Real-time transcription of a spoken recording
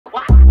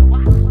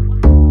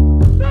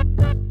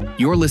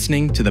You're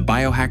listening to the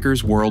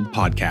Biohackers World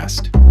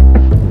podcast.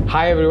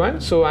 Hi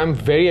everyone. So I'm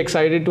very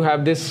excited to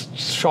have this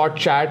short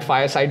chat,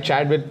 fireside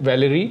chat with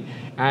Valerie.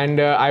 And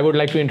I would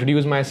like to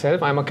introduce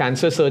myself. I'm a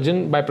cancer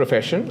surgeon by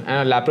profession,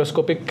 and a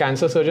laparoscopic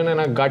cancer surgeon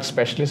and a gut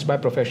specialist by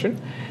profession.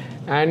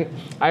 And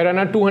I run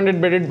a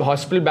 200-bedded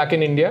hospital back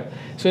in India.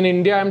 So in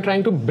India, I'm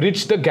trying to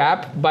bridge the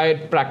gap by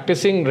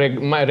practicing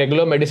my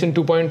regular medicine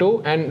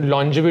 2.0 and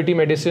longevity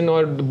medicine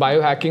or the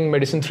biohacking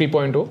medicine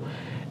 3.0.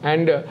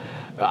 And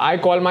I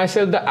call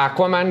myself the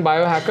Aquaman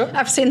biohacker.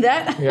 I've seen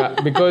that. Yeah,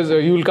 because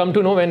you will come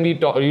to know when we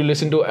talk, you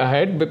listen to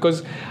ahead,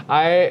 because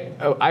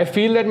I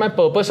feel that my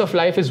purpose of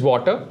life is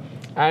water.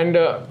 And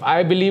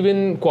I believe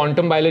in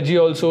quantum biology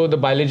also, the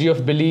biology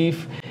of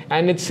belief.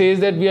 And it says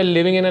that we are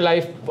living in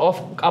a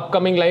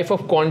upcoming life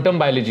of quantum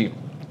biology.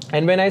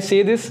 And when I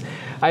say this,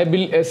 I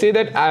say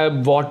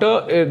that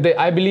water,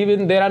 I believe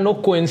in there are no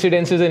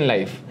coincidences in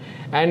life.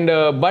 And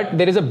but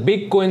there is a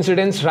big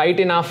coincidence right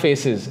in our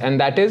faces,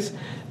 and that is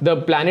the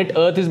planet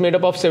Earth is made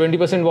up of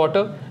 70%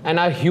 water, and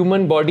our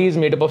human body is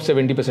made up of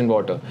 70%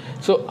 water.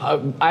 So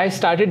I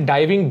started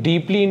diving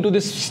deeply into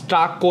this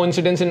stark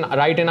coincidence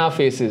right in our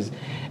faces.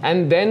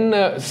 And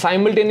then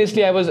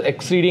simultaneously I was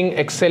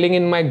excelling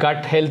in my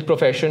gut health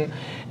profession,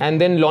 and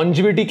then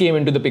longevity came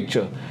into the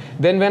picture.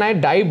 Then when I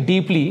dived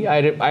deeply,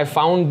 I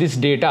found this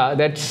data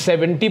that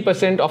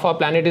 70% of our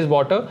planet is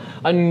water.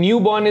 A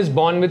newborn is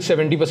born with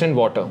 70%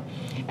 water.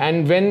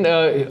 And when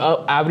an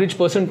average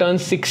person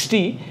turns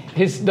 60,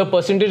 the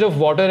percentage of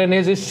water in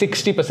his is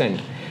 60%.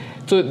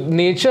 So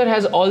nature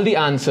has all the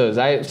answers.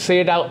 I say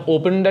it out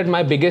open that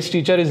my biggest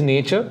teacher is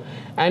nature.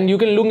 And you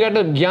can look at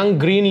a young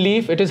green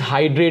leaf, it is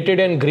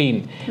hydrated and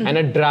green. Mm-hmm. And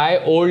a dry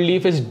old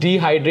leaf is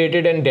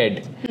dehydrated and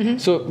dead. Mm-hmm.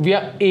 So we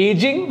are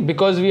aging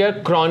because we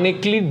are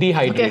chronically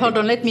dehydrated. Okay, hold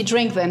on, let me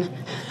drink then.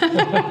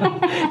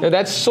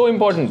 That's so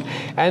important.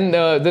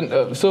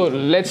 And so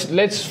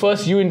let's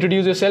first you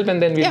introduce yourself,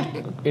 and then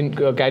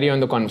we'll carry on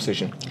the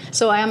conversation.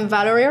 So I am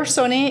Valerie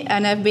Orsoni,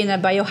 and I've been a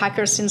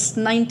biohacker since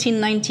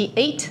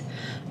 1998.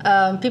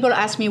 People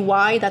ask me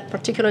why that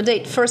particular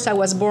date. First, I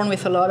was born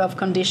with a lot of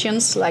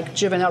conditions like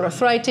juvenile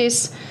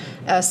arthritis,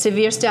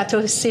 severe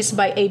steatosis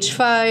by age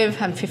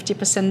 5. I'm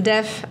 50%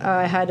 deaf.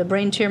 I had a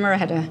brain tumor. I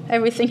had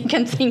everything you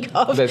can think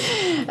of.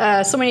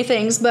 So many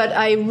things. But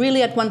I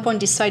really at one point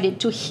decided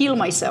to heal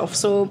myself.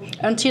 So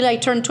until I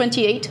turned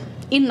 28,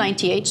 in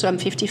 98, so I'm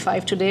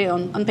 55 today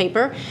on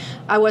paper,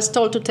 I was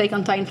told to take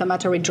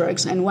anti-inflammatory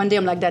drugs. And one day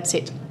I'm like, that's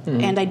it.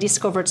 Mm-hmm. And I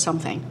discovered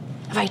something,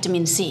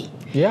 vitamin C.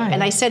 Yeah,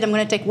 and I said, I'm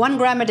going to take 1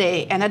 gram a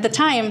day. And at the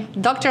time,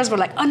 doctors were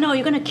like, oh no,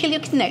 you're going to kill your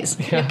kidneys.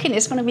 Yeah. Your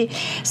kidneys going to be...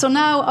 So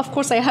now, of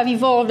course, I have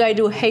evolved. I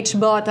do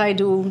HBOT, I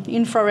do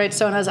infrared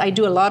saunas, I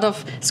do a lot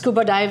of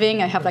scuba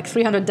diving. I have like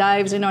 300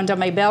 dives, under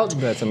my belt.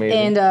 That's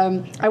amazing.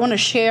 And I want to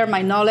share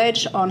my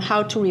knowledge on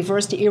how to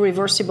reverse the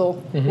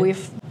irreversible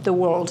with the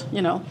world,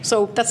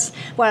 So that's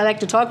what I like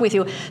to talk with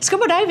you.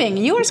 Scuba diving,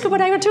 you are a scuba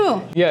diver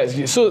too.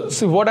 Yes, so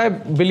what I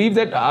believe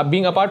that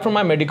being apart from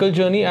my medical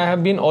journey, I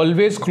have been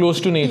always close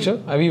to nature.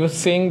 We were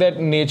saying that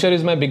nature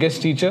is my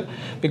biggest teacher,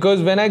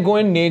 because when I go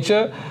in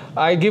nature,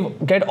 I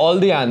get all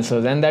the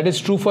answers, and that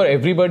is true for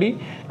everybody.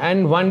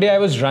 And one day I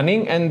was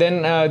running, and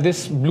then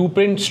this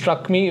blueprint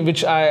struck me,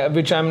 which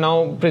I'm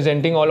now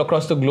presenting all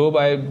across the globe.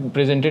 I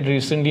presented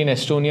recently in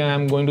Estonia.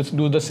 I'm going to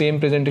do the same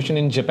presentation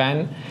in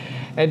Japan.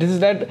 And this is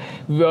that,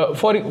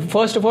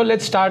 first of all,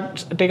 let's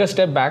take a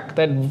step back,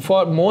 that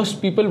for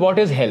most people, what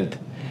is health?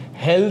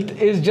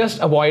 Health is just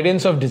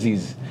avoidance of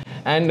disease.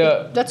 And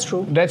that's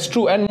true. That's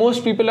true. And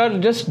most people are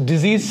just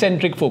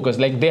disease-centric focused.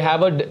 Like they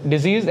have a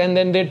disease and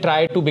then they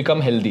try to become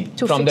healthy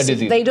from the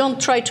disease. They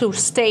don't try to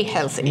stay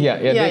healthy.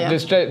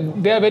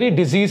 They are very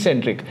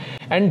disease-centric.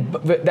 And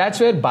that's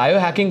where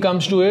biohacking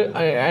comes to it.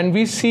 And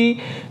we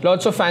see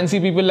lots of fancy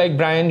people like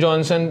Brian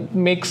Johnson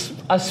makes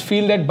us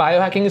feel that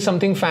biohacking is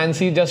something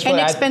fancy just for...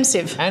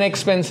 expensive. And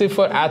expensive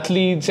for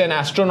athletes and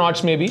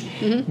astronauts maybe.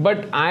 Mm-hmm.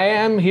 But I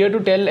am here to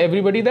tell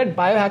everybody that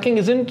biohacking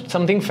isn't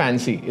something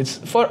fancy. It's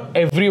for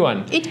everyone.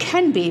 It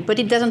can be, but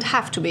it doesn't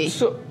have to be.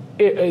 So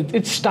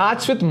it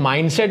starts with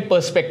mindset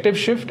perspective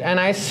shift. And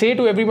I say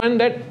to everyone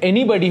that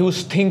anybody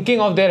who's thinking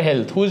of their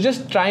health, who's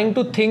just trying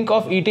to think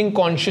of eating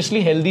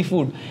consciously healthy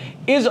food,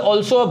 is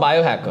also a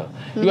biohacker.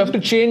 Mm-hmm. You have to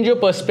change your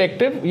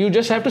perspective. You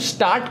just have to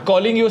start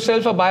calling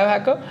yourself a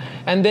biohacker,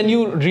 and then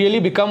you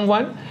really become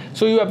one.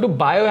 So you have to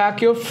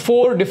biohack your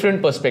 4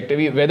 different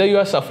perspectives, whether you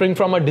are suffering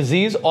from a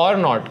disease or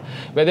not,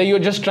 whether you're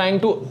just trying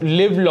to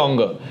live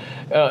longer.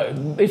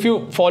 If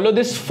you follow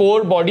this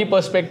 4 body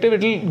perspective,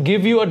 it will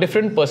give you a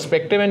different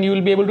perspective, and you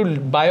will be able to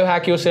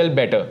biohack yourself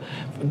better.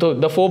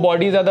 The 4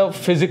 bodies are the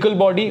physical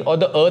body or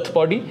the earth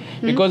body,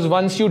 because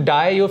once you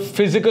die, your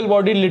physical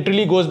body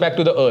literally goes back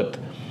to the earth.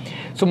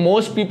 So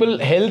most people,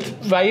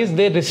 health-wise,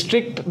 they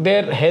restrict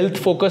their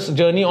health-focused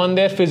journey on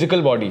their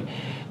physical body.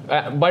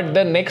 But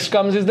the next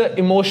comes is the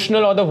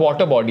emotional or the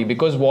water body,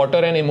 because water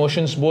and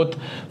emotions both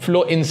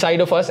flow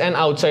inside of us and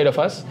outside of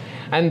us.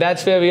 And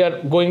that's where we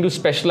are going to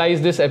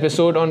specialize this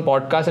episode on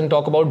podcast and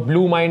talk about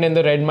blue mind and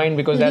the red mind,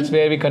 because that's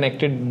where we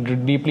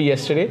connected deeply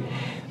yesterday.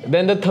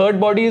 Then the third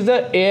body is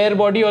the air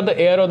body, or the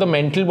air or the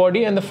mental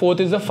body, and the fourth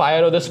is the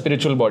fire or the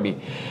spiritual body.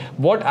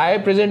 What I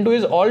present to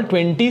is all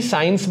 20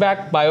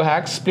 science-backed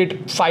biohacks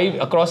split 5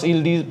 across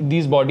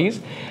these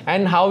bodies,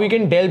 and how we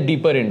can delve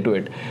deeper into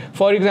it.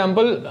 For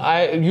example,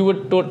 you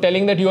were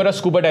telling that you are a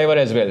scuba diver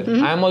as well.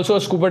 I am also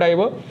a scuba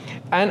diver,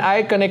 and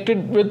I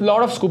connected with a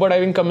lot of scuba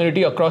diving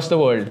community across the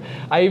world.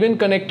 I even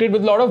connected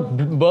with a lot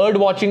of bird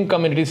watching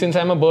community, since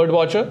I'm a bird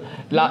watcher.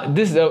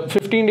 This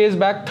 15 days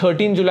back,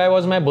 13 July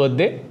was my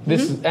birthday.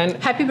 And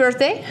happy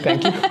birthday.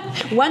 Thank you.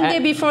 One day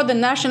before the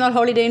national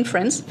holiday in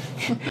France.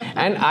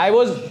 And I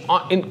was,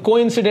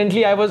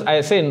 coincidentally,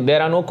 I say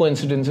there are no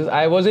coincidences.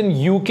 I was in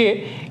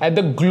UK at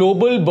the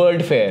Global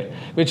Bird Fair,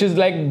 which is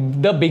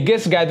like the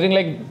biggest gathering,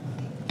 like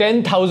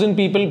 10,000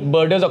 people,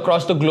 birders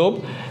across the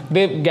globe.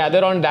 They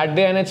gather on that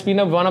day, and it's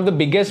been one of the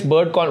biggest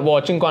bird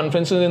watching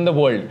conferences in the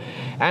world.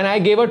 And I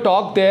gave a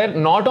talk there,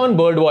 not on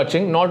bird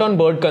watching, not on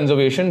bird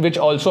conservation, which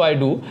also I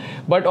do,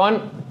 but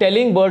on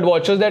telling bird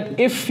watchers that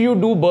if you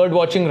do bird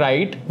watching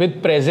right,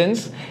 with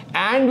presence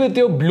and with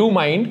your blue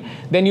mind,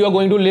 then you are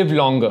going to live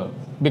longer.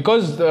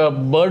 Because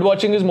bird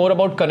watching is more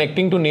about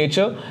connecting to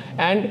nature,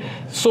 and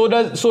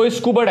so is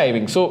scuba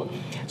diving. So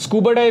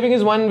scuba diving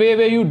is one way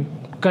where you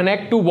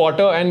connect to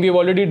water, and we've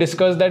already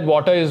discussed that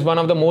water is one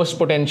of the most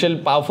potential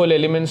powerful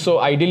elements. So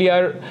ideally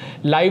our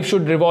life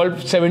should revolve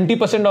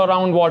 70%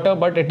 around water,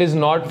 but it is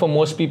not for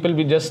most people.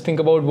 We just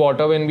think about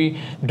water when we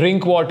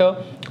drink water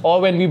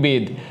or when we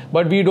bathe,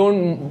 but we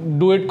don't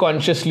do it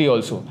consciously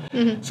also.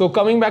 So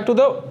coming back to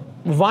the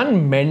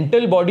one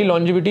mental body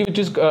longevity, which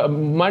is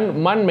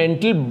one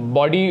mental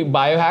body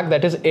biohack,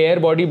 that is air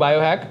body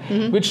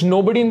biohack, which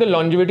nobody in the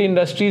longevity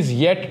industry is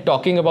yet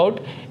talking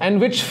about,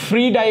 and which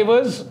free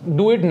divers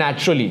do it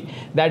naturally.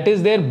 That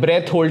is their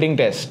breath holding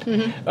test,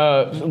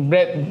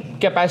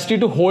 capacity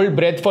to hold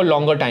breath for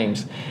longer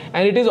times,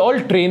 and it is all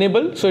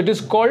trainable. So it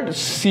is called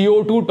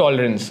CO2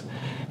 tolerance.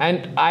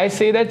 And I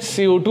say that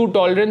CO2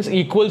 tolerance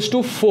equals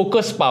to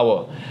focus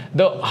power.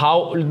 The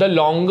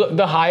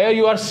higher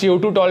you are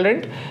CO2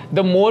 tolerant,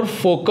 the more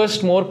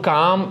focused, more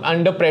calm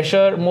under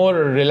pressure, more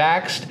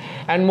relaxed,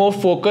 and more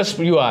focused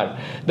you are.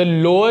 The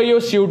lower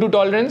your CO2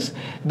 tolerance,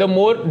 the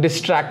more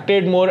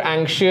distracted, more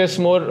anxious,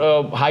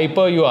 more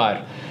hyper you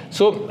are.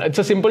 So it's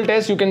a simple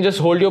test. You can just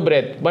hold your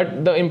breath.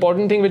 But the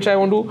important thing which I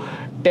want to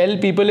tell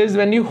people is,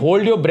 when you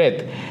hold your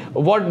breath,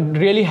 what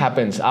really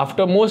happens?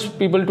 After most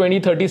people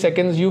 20-30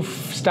 seconds, you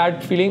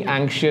start feeling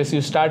anxious,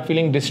 you start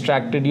feeling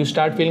distracted, you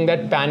start feeling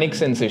that panic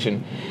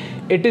sensation.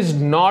 It is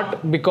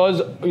not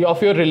because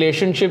of your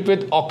relationship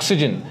with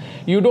oxygen.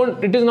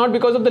 It is not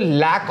because of the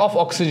lack of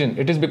oxygen.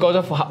 It is because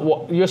of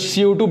your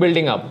CO2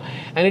 building up.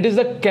 And it is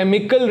the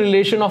chemical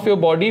relation of your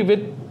body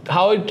with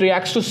how it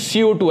reacts to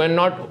CO2 and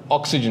not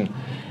oxygen.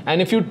 And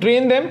if you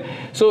train them,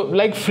 so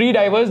like free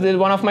divers, there's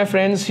one of my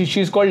friends,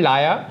 she's called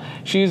Laya.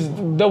 She's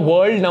the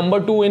world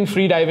 #2 in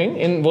free diving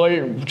in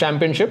world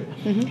championship.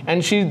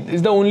 And she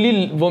is the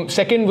only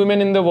second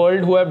woman in the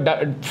world who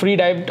have free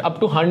dived up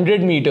to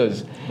 100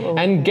 meters. Whoa.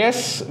 And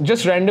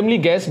just randomly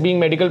guess, being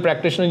medical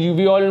practitioners,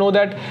 we all know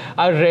that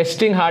our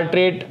resting heart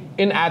rate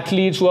in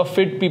athletes who are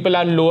fit people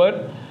are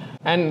lower.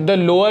 And the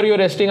lower your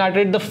resting heart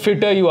rate, the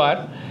fitter you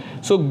are.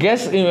 So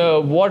guess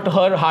what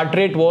her heart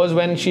rate was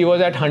when she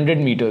was at 100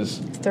 meters.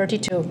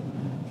 32.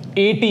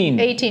 18.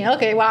 18.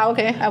 Okay. Wow.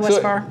 Okay. I was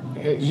far.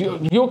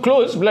 You're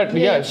close, but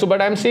yeah. So,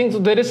 but I'm saying, so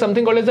there is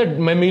something called as the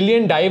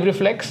mammalian dive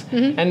reflex,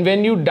 and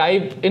when you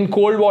dive in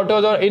cold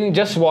waters or in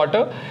just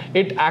water,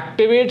 it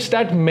activates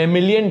that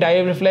mammalian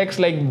dive reflex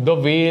like the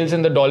whales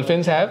and the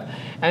dolphins have,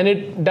 and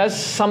it does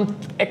some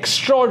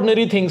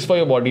extraordinary things for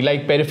your body,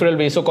 like peripheral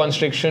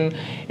vasoconstriction.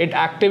 It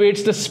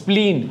activates the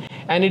spleen,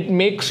 and it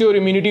makes your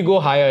immunity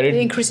go higher. It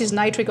increases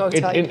nitric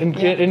oxide.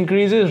 It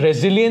increases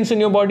resilience in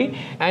your body,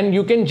 and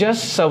you can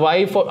just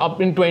survive for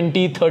up in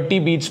 20-30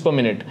 beats per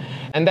minute.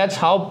 And that's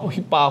how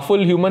powerful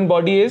human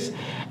body is.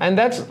 And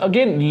that's,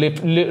 again,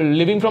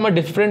 living from a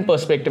different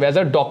perspective. As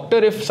a doctor,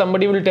 if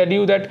somebody will tell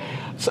you that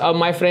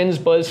my friend's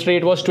pulse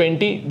rate was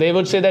 20, they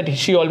would say that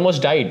she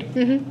almost died.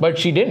 But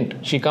she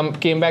didn't. She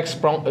came back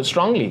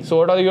strongly. So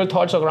what are your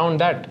thoughts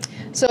around that?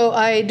 So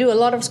I do a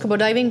lot of scuba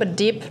diving, but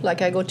deep,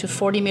 like I go to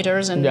 40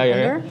 meters and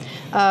under.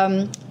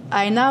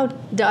 I now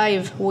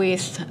dive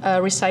with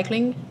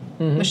recycling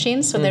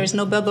machines, so there is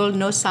no bubble,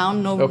 no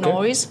sound, no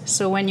noise.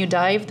 So when you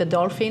dive, the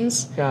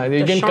dolphins,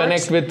 you can sharks,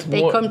 connect with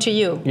they come to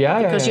you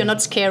because you're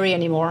not scary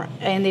anymore,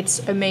 and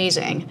it's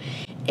amazing.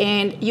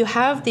 And you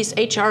have this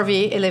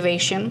HRV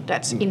elevation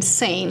that's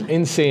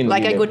insane.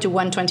 Like I go to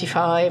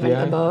 125 and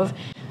above.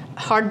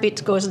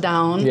 Heartbeat goes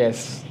down.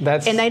 Yes,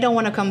 and I don't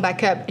want to come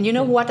back up. And you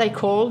know what I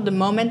call the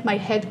moment my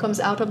head comes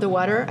out of the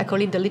water? I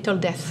call it the little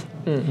death,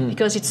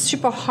 because it's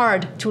super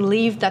hard to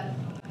leave that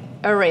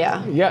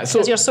area.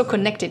 Because you're so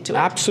connected to it.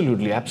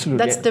 Absolutely.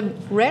 That's the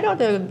red or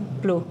the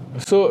blue?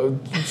 So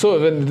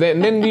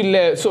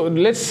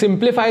let's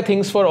simplify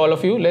things for all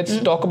of you. Let's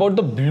talk about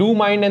the blue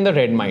mind and the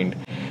red mind.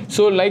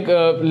 So like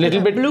a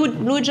little bit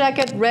blue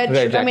jacket,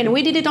 red. I mean,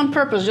 we did it on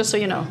purpose, just so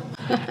you know.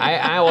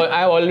 I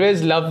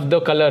always loved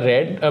the color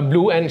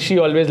blue, and she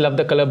always loved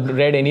the color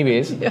red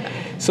anyways. Yeah.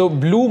 So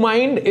blue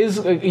mind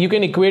is, you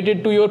can equate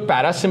it to your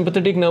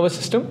parasympathetic nervous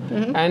system,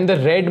 and the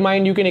red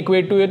mind you can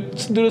equate to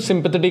the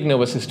sympathetic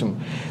nervous system.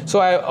 So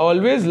I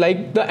always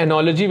like the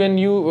analogy when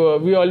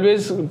we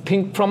always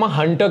think from a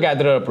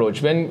hunter-gatherer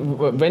approach.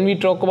 When we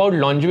talk about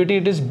longevity,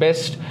 it is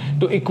best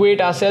to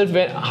equate ourselves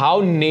with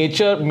how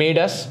nature made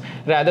us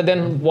rather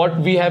than what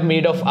we have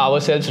made of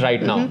ourselves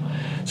right now.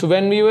 So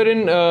when we used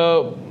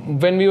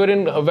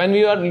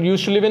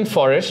to live in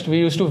forest, we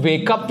used to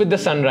wake up with the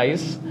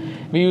sunrise.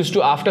 We used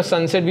to, after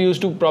sunset, we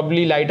used to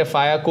probably light a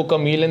fire, cook a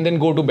meal, and then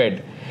go to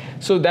bed.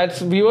 So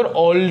we were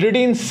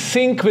already in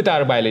sync with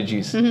our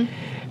biologies.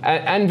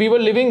 And we were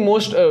living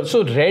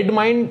so red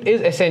mind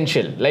is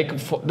essential. Like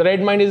the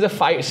red mind is the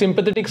fight,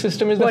 sympathetic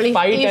system is the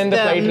fight and the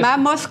flight. If the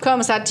mammoth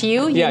comes at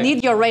you, you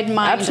need your red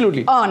mind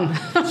on.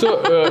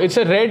 So it's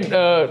a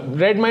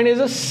red mind is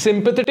a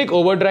sympathetic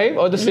overdrive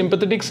or the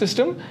sympathetic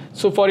system.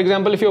 So for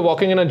example, if you're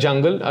walking in a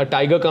jungle, a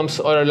tiger comes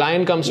or a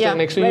lion comes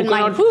next to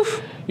you,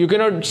 you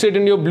cannot sit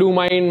in your blue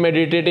mind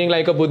meditating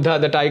like a Buddha.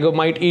 The tiger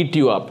might eat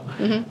you up.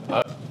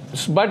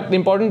 But the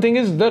important thing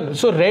is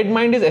so red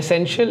mind is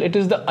essential. It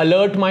is the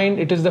alert mind.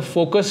 It is the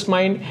focused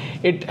mind.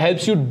 It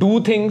helps you do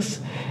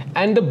things.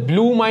 And the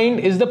blue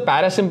mind is the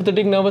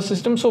parasympathetic nervous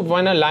system. So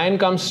when a lion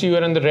comes to you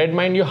and the red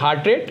mind, your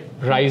heart rate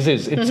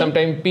rises. It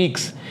sometimes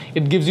peaks.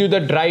 It gives you the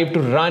drive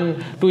to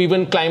run, to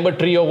even climb a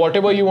tree or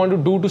whatever you want to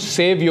do to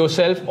save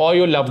yourself or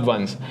your loved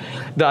ones.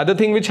 The other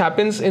thing which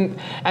happens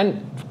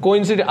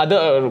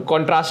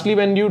contrastly,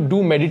 when you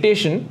do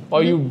meditation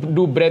or you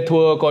do breath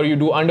work or you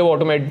do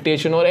underwater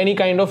meditation or any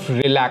kind of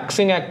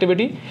relaxing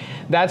activity,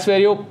 that's where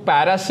your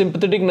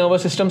parasympathetic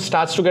nervous system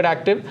starts to get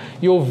active.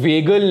 Your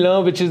vagal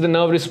nerve, which is the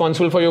nerve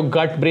responsible for your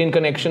gut-brain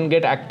connection,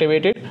 get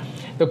activated.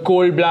 The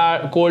cold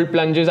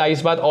plunges,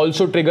 ice bath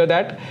also trigger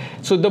that.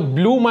 So the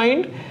blue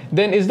mind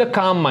then is the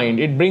calm mind.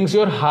 It brings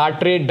your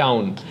heart rate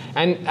down.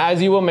 And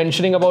as you were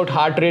mentioning about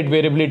heart rate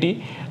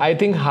variability, I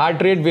think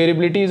heart rate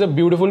variability is a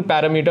beautiful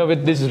parameter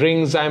with these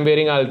rings. I'm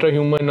wearing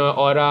ultra-human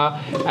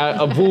aura,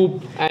 a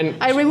whoop. And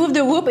I removed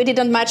the whoop. It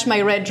didn't match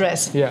my red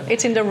dress. Yeah.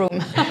 It's in the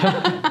room.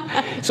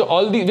 So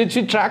which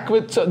we track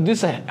with, so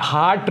this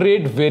heart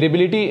rate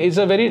variability is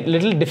a very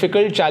little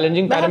difficult,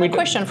 challenging parameter. I have a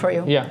question for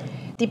you. Yeah.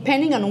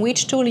 Depending on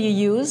which tool you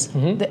use,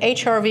 the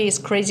HRV is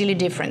crazily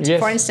different. Yes.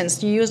 For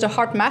instance, you use the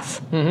heart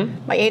math.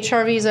 My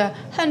HRV is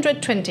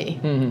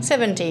 120,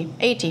 70,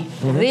 80.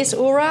 This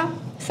Oura,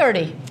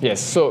 30. Yes.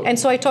 So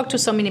I talk to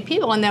so many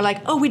people and they're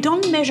like, oh, we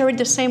don't measure it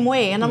the same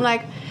way. And I'm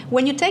like,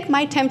 when you take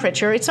my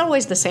temperature, it's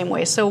always the same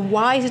way. So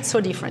why is it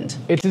so different?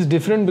 It is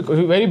different because,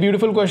 very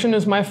beautiful question,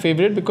 is my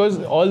favorite, because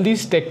all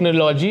these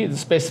technology,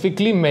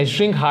 specifically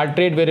measuring heart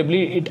rate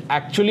variability, it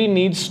actually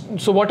needs,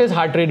 so what is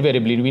heart rate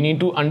variability? We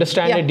need to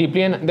understand it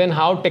deeply, and then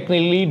how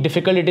technically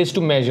difficult it is to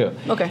measure.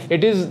 Okay.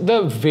 It is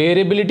the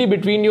variability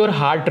between your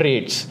heart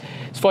rates.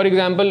 For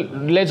example,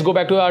 let's go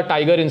back to our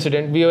tiger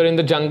incident. We were in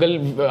the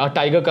jungle, a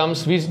tiger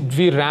comes,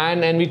 we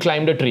ran and we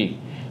climbed a tree.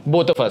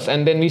 Both of us,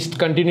 and then we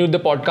continued the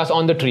podcast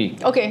on the tree.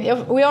 Okay,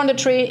 we are on the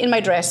tree in my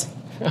dress.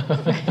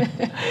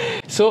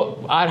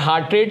 So our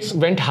heart rates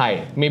went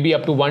high, maybe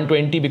up to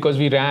 120 because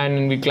we ran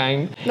and we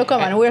climbed. No,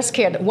 come on, we're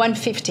scared.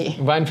 150.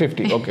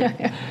 150,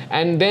 okay.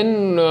 And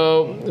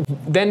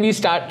then we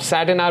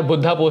sat in our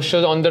Buddha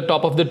postures on the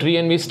top of the tree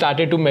and we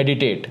started to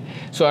meditate.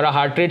 So our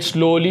heart rate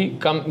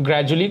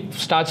gradually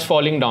starts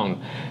falling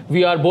down.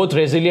 We are both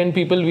resilient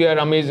people. We are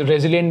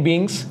resilient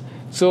beings.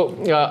 So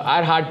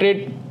our heart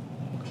rate,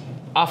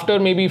 after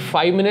maybe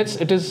 5 minutes,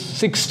 it is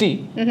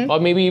 60 or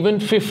maybe even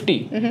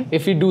 50.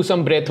 If we do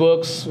some breath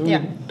works,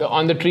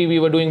 on the tree we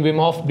were doing Wim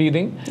Hof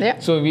breathing.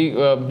 So we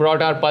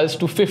brought our pulse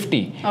to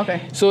 50.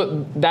 Okay.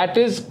 So that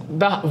is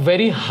the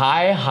very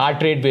high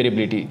heart rate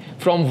variability.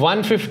 From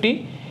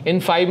 150,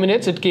 in 5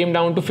 minutes, it came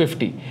down to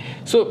 50.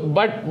 So,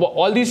 but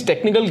all these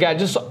technical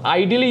gadgets, so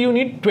ideally you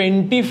need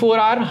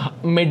 24-hour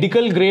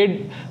medical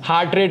grade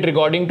heart rate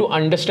recording to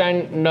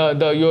understand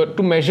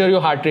to measure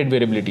your heart rate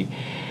variability.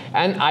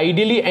 And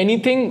ideally,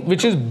 anything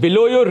which is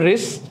below your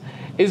wrist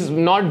is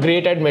not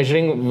great at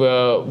measuring,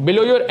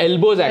 below your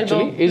elbows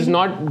actually, is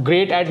not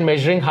great at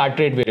measuring heart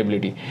rate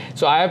variability.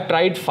 So I have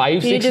tried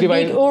 5, 6 devices. You need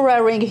a big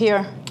Oura ring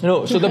here.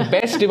 No, so the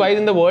best device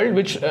in the world,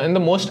 and the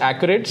most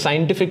accurate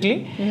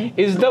scientifically,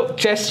 is the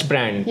chest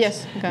band.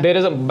 Yes. Okay. There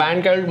is a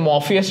band called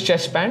Morpheus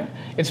chest band.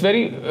 It's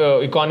very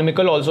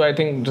economical also, I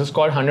think, just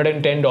called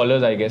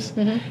 $110, I guess.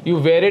 You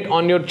wear it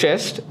on your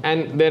chest,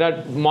 and there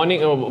are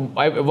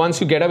once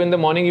you get up in the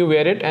morning, you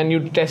wear it and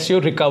you test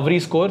your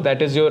recovery score,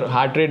 that is your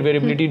heart rate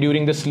variability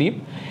during the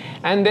sleep.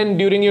 And then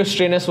during your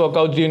strenuous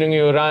workouts, during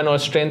your run or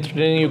strength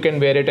training, you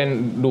can wear it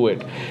and do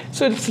it.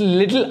 So it's a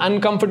little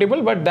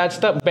uncomfortable, but that's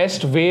the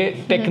best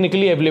way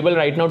technically available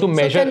right now to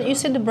measure. So can you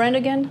say the brand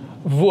again?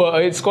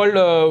 It's called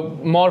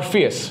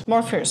Morpheus.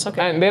 Morpheus,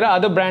 okay. And there are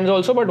other brands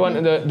also, but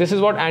this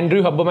is what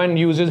Andrew Huberman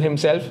uses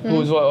himself,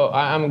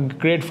 I'm a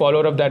great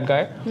follower of that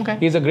guy. Okay.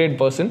 He's a great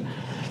person.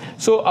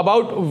 So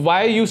about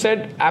why you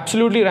said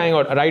absolutely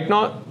right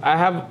now, I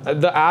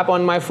have the app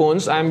on my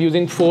phones. I'm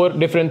using 4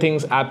 different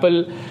things: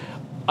 Apple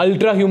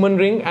Ultra Human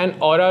Ring and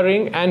Aura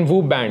Ring and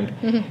Whoop Band.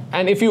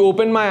 And if you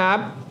open my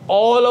app,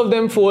 all of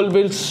them 4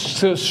 will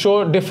show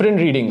different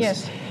readings.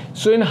 Yes.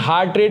 So in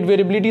heart rate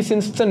variability,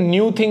 since it's a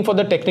new thing for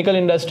the technical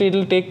industry, it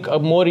will take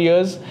more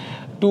years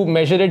to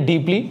measure it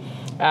deeply.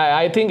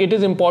 I think it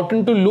is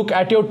important to look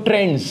at your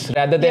trends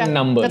rather than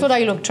numbers. That's what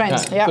I look,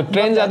 trends. Yeah. So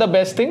trends are the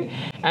best thing.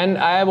 And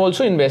I have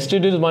also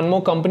invested in one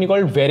more company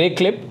called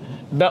VeriClip.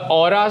 The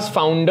Aura's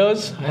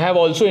founders have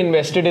also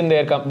invested in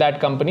that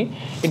company.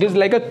 It is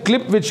like a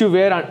clip which you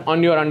wear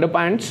on your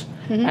underpants.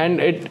 And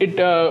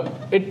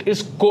it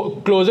is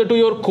closer to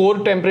your core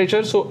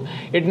temperature, so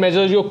it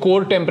measures your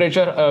core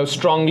temperature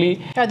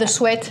strongly. The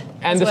sweat.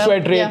 And the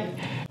sweat rate. Yeah.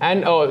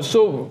 And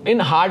so in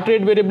heart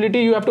rate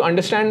variability, you have to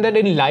understand that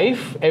in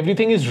life,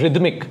 everything is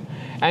rhythmic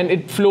and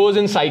it flows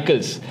in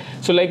cycles.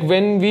 So like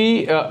when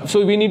we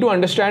need to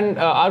understand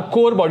our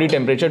core body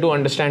temperature to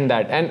understand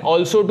that, and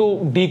also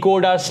to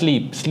decode our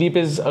sleep. Sleep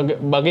is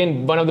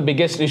again one of the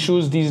biggest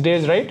issues these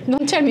days, right?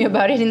 Don't tell me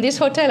about it. In this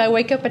hotel, I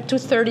wake up at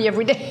 2:30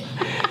 every day.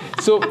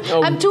 So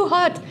I'm too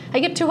hot. I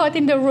get too hot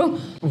in the room.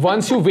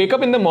 Once you wake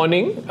up in the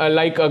morning,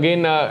 like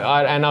again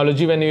our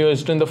analogy when you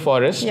used in the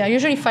forest. Yeah,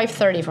 usually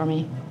 5:30 for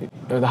me.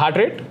 The heart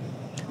rate?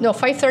 No,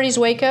 5:30 is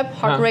wake up.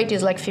 Heart rate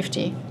is like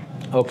 50.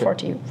 Okay.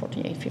 40,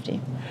 48, 50.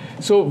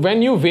 So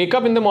when you wake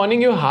up in the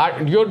morning,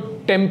 your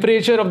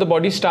temperature of the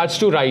body starts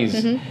to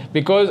rise.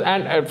 Because,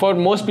 and for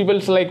most people,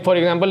 it's like, for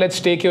example, let's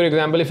take your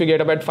example, if you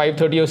get up at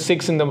 5:30 or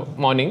 6 in the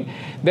morning,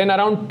 then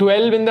around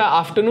 12 in the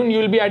afternoon, you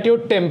will be at your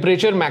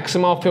temperature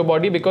maxima of your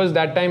body, because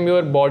that time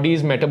your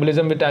body's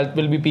metabolism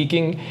will be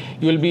peaking.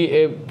 You will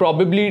be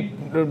probably,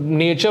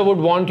 nature would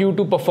want you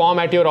to perform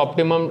at your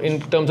optimum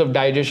in terms of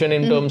digestion,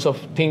 in terms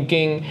of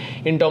thinking,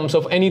 in terms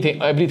of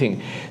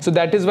everything. So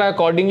that is why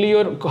accordingly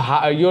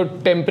your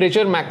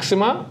temperature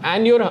maxima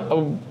and your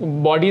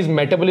body's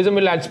metabolism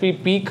will actually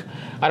peak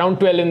around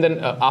 12 in the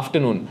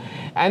afternoon.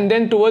 And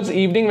then towards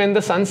evening, when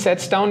the sun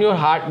sets down,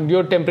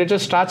 your temperature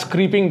starts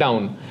creeping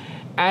down.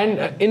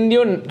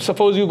 And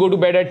suppose you go to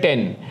bed at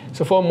 10.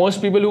 So for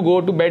most people who go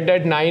to bed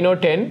at 9 or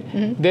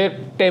 10, their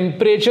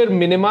temperature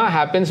minima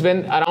happens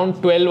when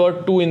around 12 or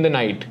 2 in the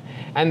night.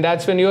 And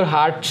that's when your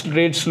heart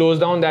rate slows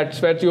down.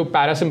 That's where your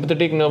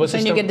parasympathetic nervous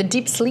system. Then you get the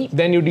deep sleep.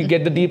 Then you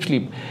get the deep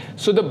sleep.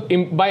 So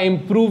by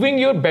improving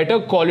your better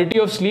quality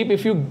of sleep,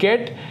 if you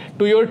get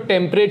to your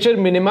temperature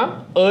minima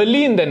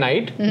early in the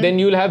night, then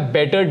you'll have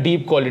better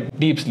deep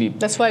sleep.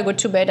 That's why I go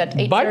to bed at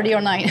 8:30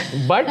 or 9.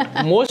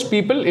 But most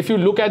people, if you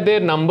look at their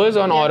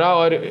numbers on Aura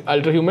or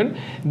Ultrahuman,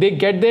 they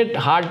get their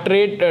heart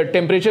rate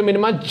temperature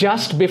minima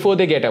just before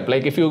they get up.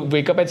 Like if you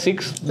wake up at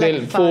 6,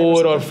 they'll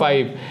 4 or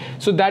 5.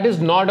 So that is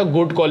not a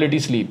good quality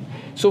sleep.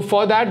 So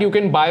for that, you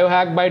can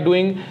biohack by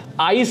doing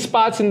ice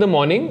baths in the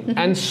morning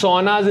and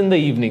saunas in the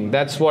evening.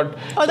 That's what.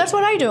 Oh, that's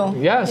what I do.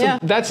 Yeah. So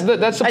that's the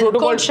protocol.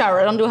 Cold shower.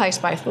 I don't do ice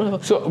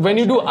baths. So when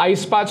you do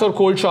ice baths or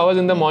cold showers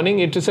in the morning,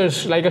 it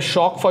is like a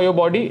shock for your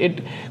body.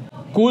 It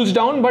cools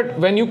down, but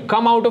when you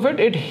come out of it,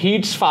 it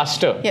heats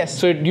faster. Yes.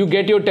 So you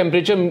get your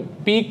temperature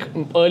peak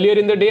earlier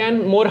in the day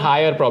and more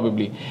higher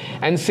probably.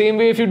 And same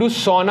way, if you do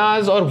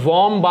saunas or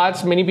warm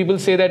baths, many people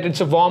say that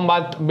it's a warm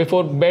bath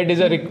before bed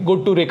is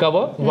good to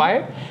recover. Why?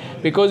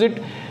 Because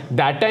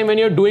that time when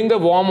you're doing the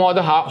warm or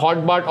the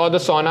hot bath or the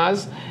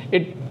saunas,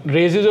 it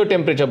raises your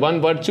temperature.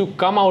 Once you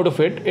come out of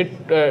it, it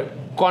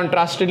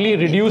contrastedly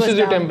reduces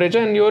your temperature,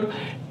 and your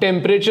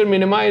temperature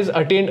minima is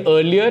attained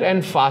earlier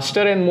and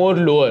faster and more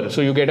lower.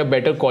 So you get a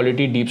better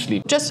quality deep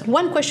sleep. Just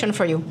one question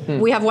for you.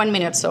 We have 1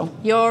 minute, so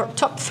your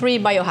top 3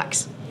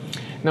 biohacks.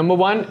 Number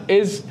 1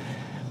 is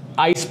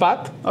ice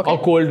bath or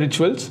cold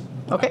rituals.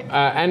 Okay.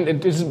 And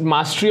it is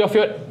mastery of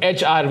your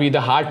HRV, the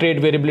heart rate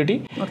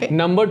variability. Okay.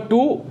 Number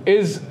 2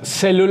 is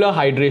cellular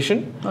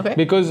hydration. Okay.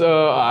 Because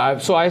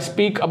so I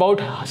speak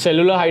about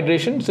cellular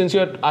hydration since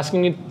you're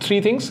asking me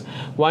 3 things.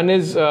 One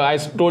is I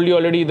told you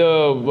already, the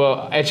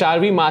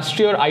HRV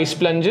mastery or ice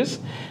plunges.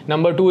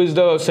 Number 2 is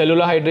the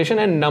cellular hydration,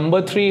 and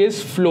number 3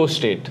 is flow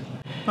state.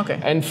 Okay.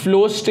 And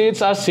flow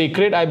states are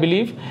sacred, I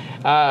believe.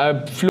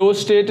 Flow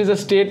state is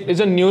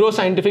a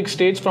neuroscientific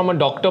state from a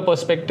doctor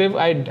perspective.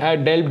 I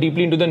delved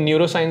deeply into the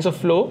neuroscience of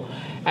flow,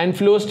 and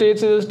flow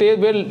states is a state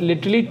where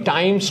literally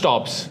time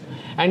stops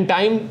and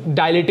time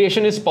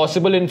dilatation is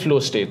possible in flow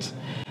states.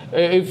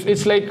 If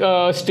it's like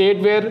a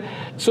state where,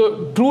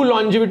 so true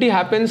longevity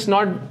happens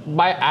not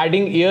by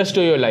adding years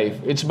to your life.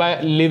 It's by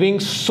living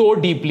so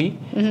deeply,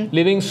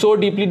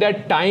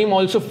 that time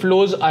also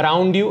flows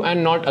around you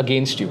and not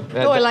against you.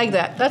 I like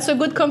that. That's a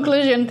good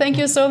conclusion. Thank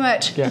you so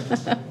much. Yeah.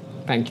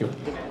 Thank you.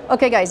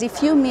 Okay, guys,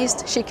 if you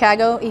missed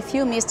Chicago, if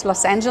you missed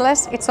Los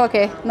Angeles, it's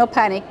okay, no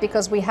panic,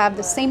 because we have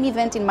the same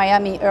event in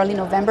Miami early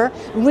November.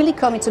 Really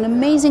come, it's an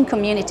amazing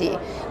community.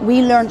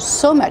 We learned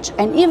so much,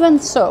 and even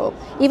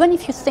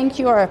if you think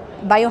you're a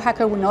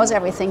biohacker who knows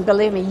everything,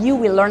 believe me, you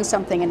will learn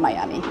something in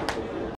Miami.